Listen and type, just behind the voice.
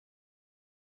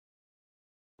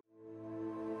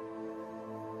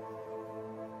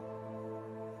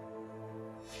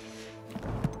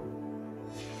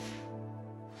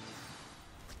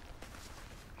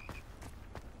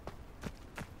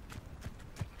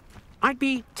I'd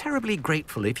be terribly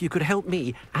grateful if you could help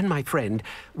me and my friend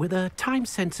with a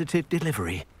time-sensitive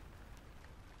delivery.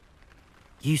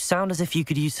 You sound as if you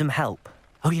could use some help.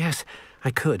 Oh, yes,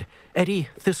 I could. Eddie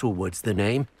Thistlewood's the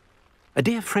name. A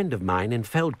dear friend of mine in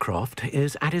Feldcroft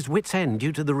is at his wit's end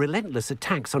due to the relentless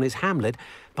attacks on his hamlet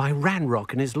by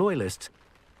Ranrock and his loyalists.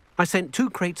 I sent 2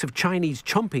 crates of Chinese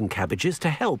chomping cabbages to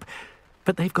help,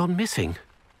 but they've gone missing.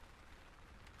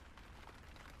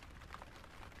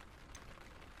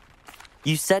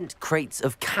 You sent crates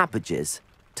of cabbages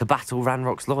to battle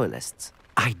Ranrock's loyalists?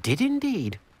 I did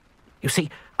indeed. You see,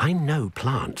 I know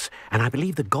plants, and I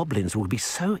believe the goblins will be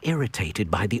so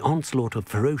irritated by the onslaught of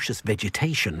ferocious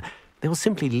vegetation, they'll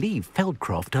simply leave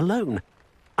Feldcroft alone.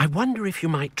 I wonder if you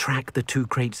might track the 2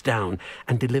 crates down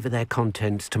and deliver their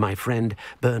contents to my friend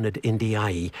Bernard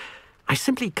Indiai. I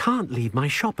simply can't leave my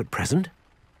shop at present.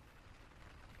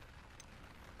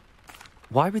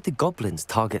 Why would the goblins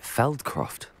target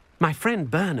Feldcroft? My friend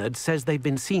Bernard says they've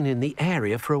been seen in the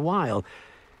area for a while.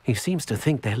 He seems to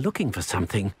think they're looking for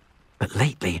something, but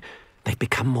lately they've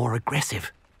become more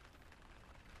aggressive.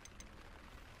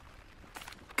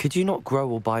 Could you not grow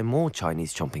or buy more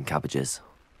Chinese chomping cabbages?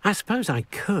 I suppose I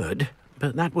could,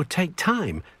 but that would take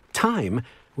time. Time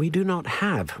we do not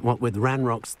have, what with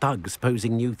Ranrock's thugs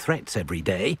posing new threats every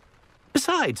day.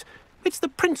 Besides, it's the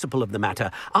principle of the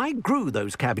matter. I grew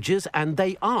those cabbages, and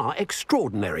they are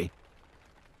extraordinary.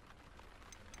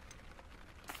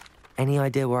 Any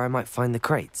idea where I might find the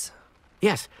crates?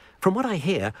 Yes. From what I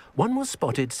hear, one was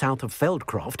spotted south of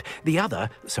Feldcroft. The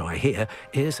other, so I hear,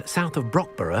 is south of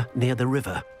Brockborough, near the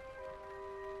river.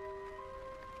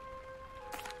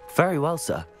 Very well,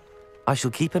 sir. I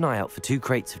shall keep an eye out for 2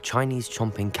 crates of Chinese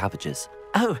chomping cabbages.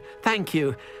 Oh, thank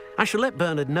you. I shall let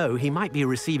Bernard know he might be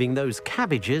receiving those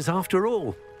cabbages after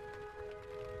all.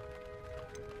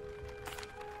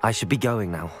 I should be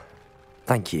going now.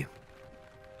 Thank you.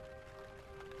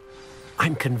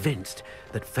 I'm convinced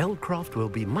that Feldcroft will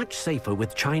be much safer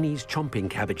with Chinese chomping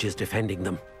cabbages defending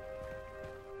them.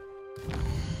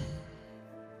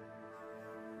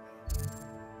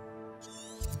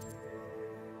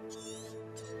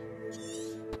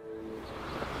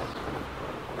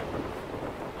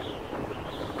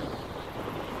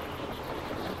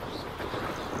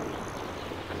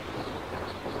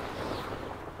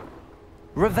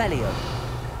 Revelio.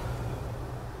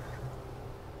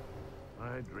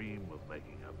 I dream of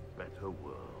making a better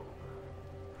world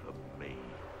for me.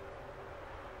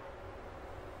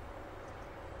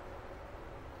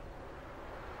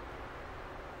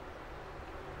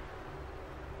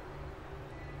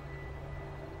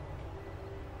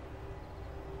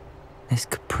 This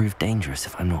could prove dangerous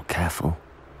if I'm not careful.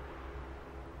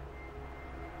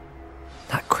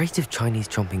 That crate of Chinese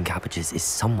chomping cabbages is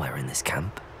somewhere in this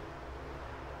camp.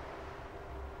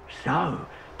 So,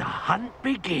 the hunt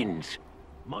begins.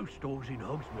 Most stores in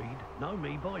Hogsmeade know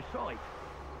me by sight.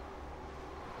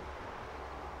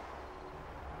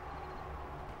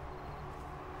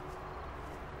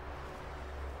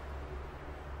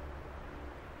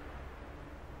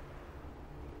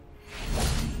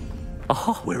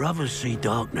 Oh, Where others see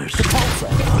darkness, Repulsor.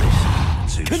 I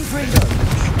see Confringo.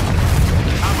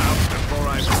 Come out before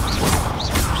I pass.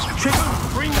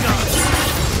 Confringo!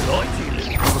 Mighty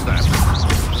little that.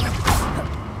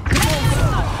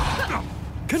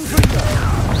 Confringo.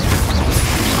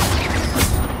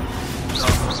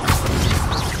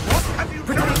 What have you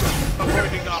done?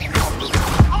 Avoiding our problems.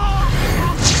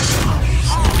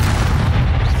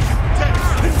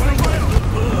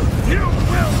 You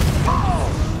will fall!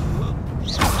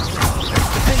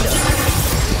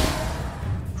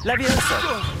 Levioso.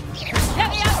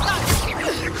 Levioso!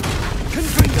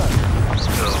 Confringo.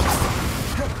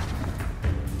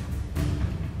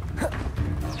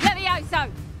 Levioso!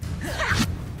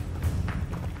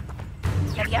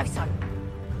 Levioso!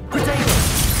 Potato.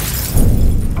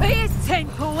 Here's 10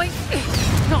 points.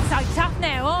 Not so tough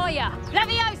now, are ya?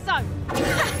 Levioso!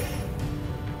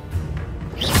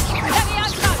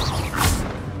 Levioso!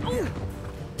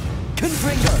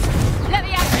 Confringo.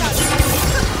 Levioso!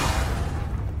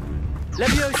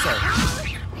 Levioso.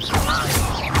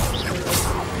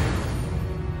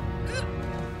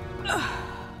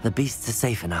 The beasts are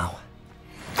safer now.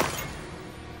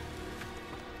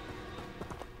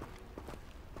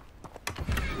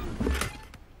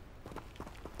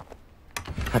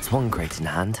 That's 1 crate in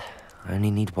hand. I only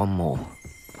need 1 more.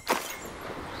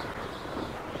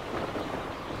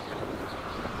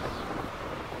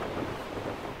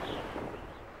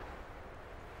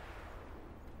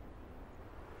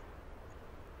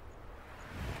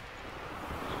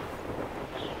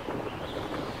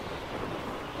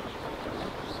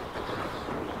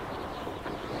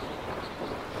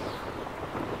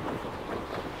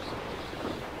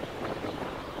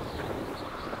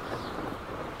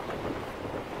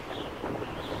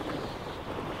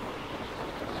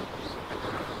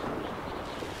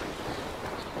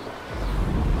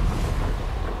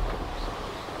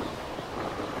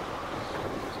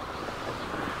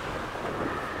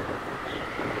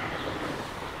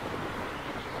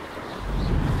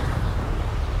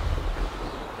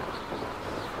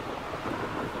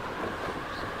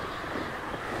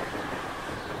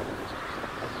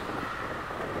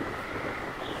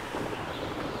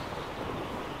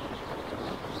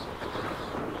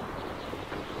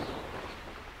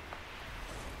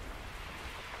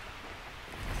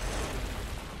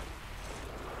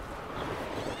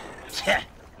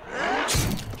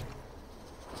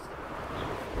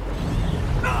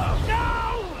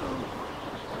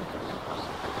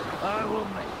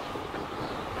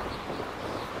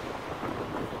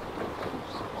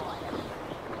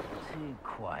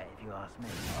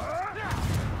 trust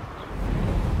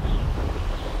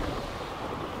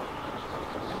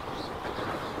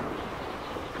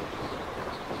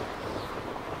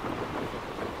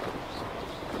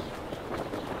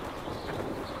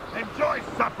me. Enjoy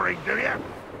suffering, do you?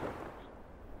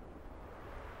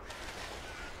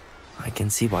 I can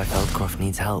see why Feldcroft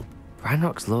needs help.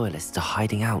 Ranrock's loyalists are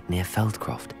hiding out near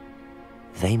Feldcroft.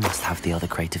 They must have the other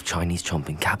crate of Chinese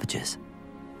chomping cabbages.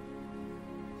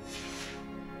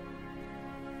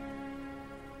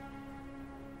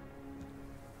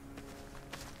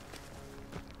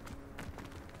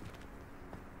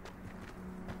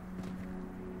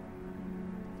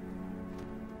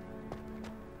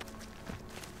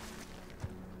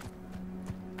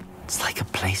 It's like a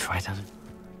place right out of...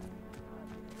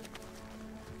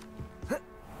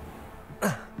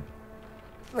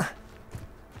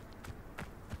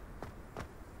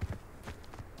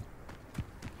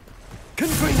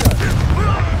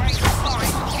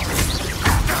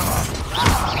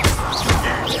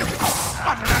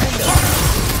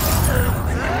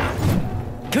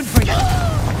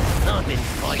 I've been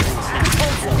fighting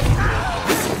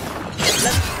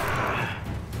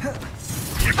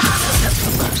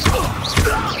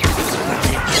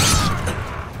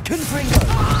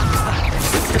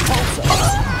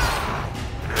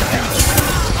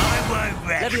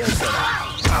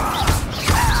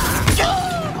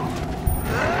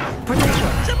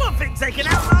Someone thinks they can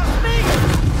outlast me!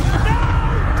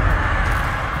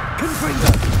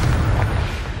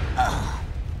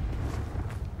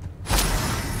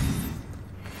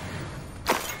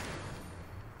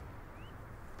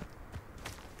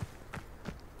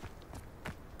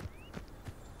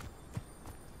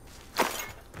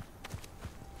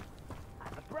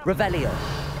 Revelio.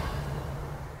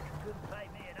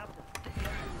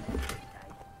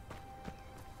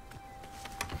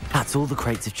 That's all the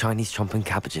crates of Chinese chomping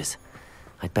cabbages.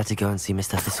 I'd better go and see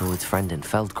Mr. Thistlewood's friend in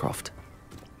Feldcroft.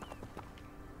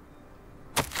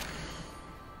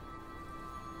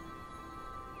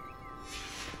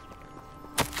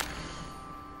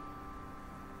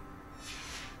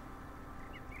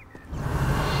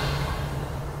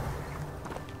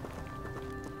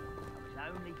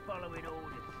 Only following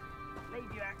orders.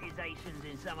 Leave your accusations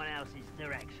in someone else's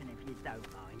direction if you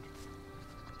don't mind.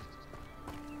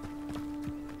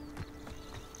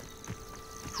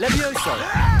 Levioso!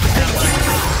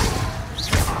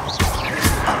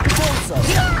 Bolso!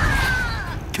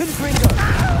 Confringo!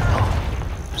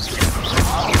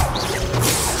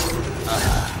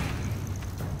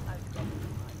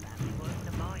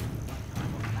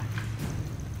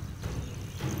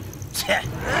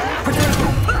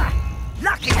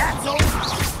 Lucky, that's all!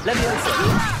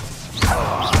 Levioso!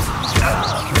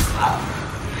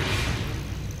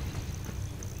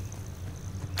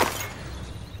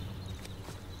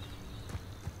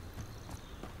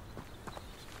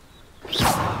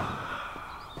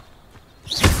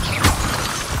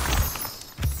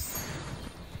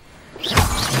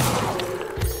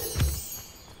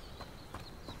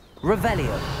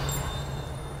 Revelio.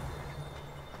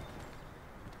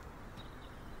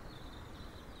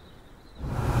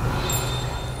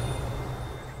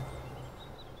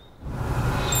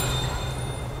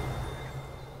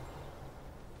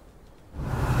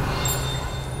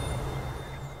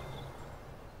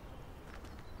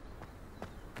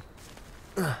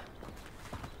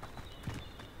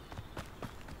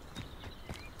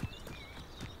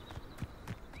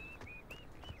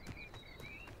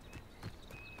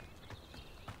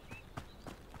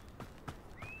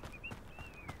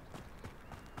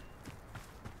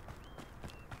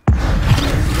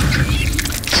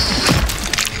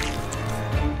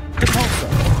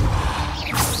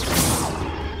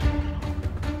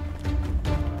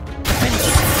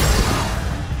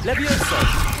 Levioso!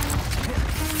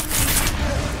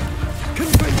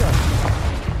 Confringo!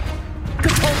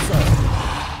 Compulso!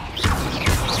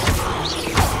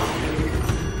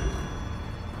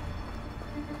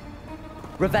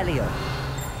 Revelio!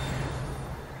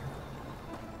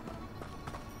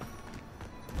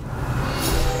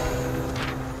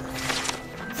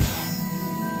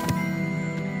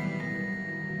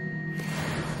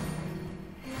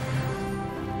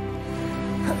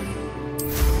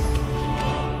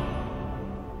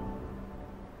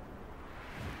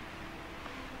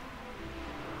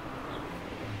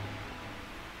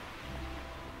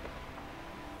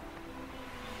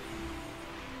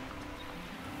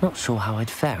 Not sure how I'd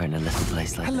fare in a little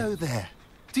place like that. Hello there.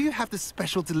 Do you have the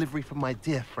special delivery from my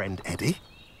dear friend Eddie?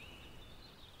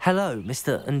 Hello,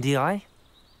 Mr. Ndi.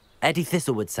 Eddie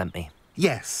Thistlewood sent me.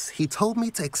 Yes, he told me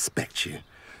to expect you.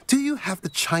 Do you have the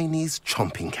Chinese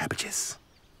chomping cabbages?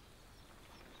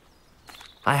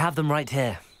 I have them right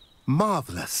here.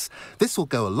 Marvellous. This will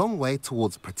go a long way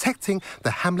towards protecting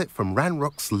the hamlet from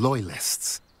Ranrock's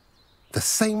loyalists. The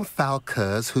same foul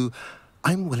curs who,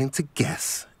 I'm willing to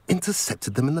guess,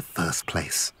 intercepted them in the first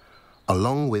place,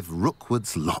 along with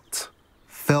Rookwood's lot.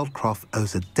 Feldcroft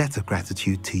owes a debt of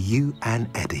gratitude to you and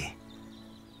Eddie.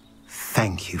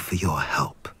 Thank you for your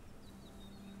help.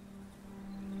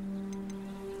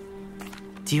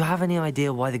 Do you have any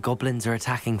idea why the goblins are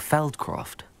attacking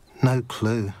Feldcroft? No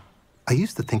clue. I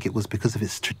used to think it was because of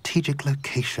its strategic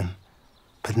location,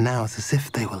 but now it's as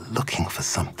if they were looking for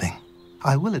something.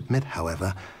 I will admit,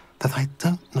 however, that I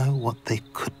don't know what they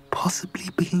could possibly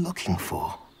be looking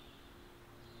for.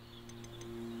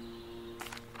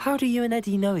 How do you and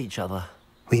Eddie know each other?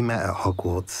 We met at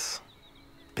Hogwarts.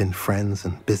 Been friends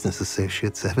and business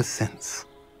associates ever since.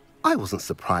 I wasn't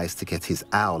surprised to get his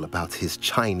owl about his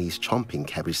Chinese chomping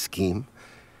cabbage scheme.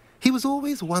 He was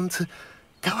always one to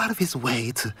go out of his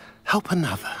way to help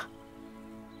another.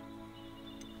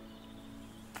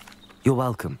 You're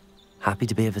welcome. Happy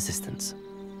to be of assistance.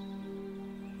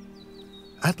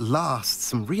 At last,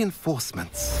 some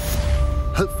reinforcements.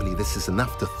 Hopefully this is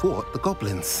enough to thwart the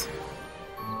goblins.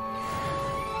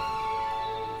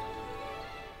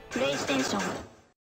 PlayStation